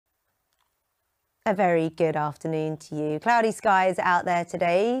A very good afternoon to you. Cloudy skies out there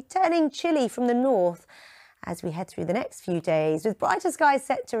today, turning chilly from the north as we head through the next few days, with brighter skies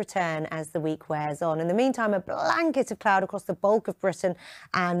set to return as the week wears on. In the meantime, a blanket of cloud across the bulk of Britain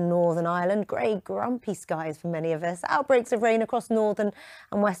and Northern Ireland. Grey, grumpy skies for many of us. Outbreaks of rain across northern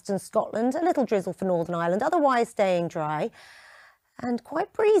and western Scotland. A little drizzle for Northern Ireland, otherwise staying dry. And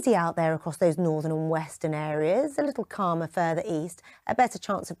quite breezy out there across those northern and western areas. A little calmer further east. A better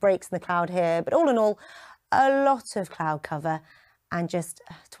chance of breaks in the cloud here. But all in all, a lot of cloud cover and just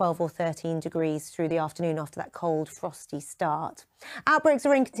 12 or 13 degrees through the afternoon after that cold, frosty start. Outbreaks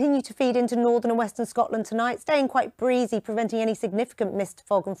of rain continue to feed into northern and western Scotland tonight, staying quite breezy, preventing any significant mist,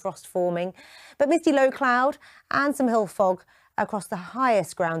 fog and frost forming. But misty low cloud and some hill fog across the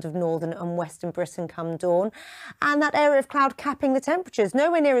highest ground of northern and western Britain come dawn. And that area of cloud capping the temperatures,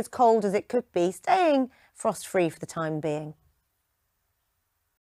 nowhere near as cold as it could be, staying frost-free for the time being.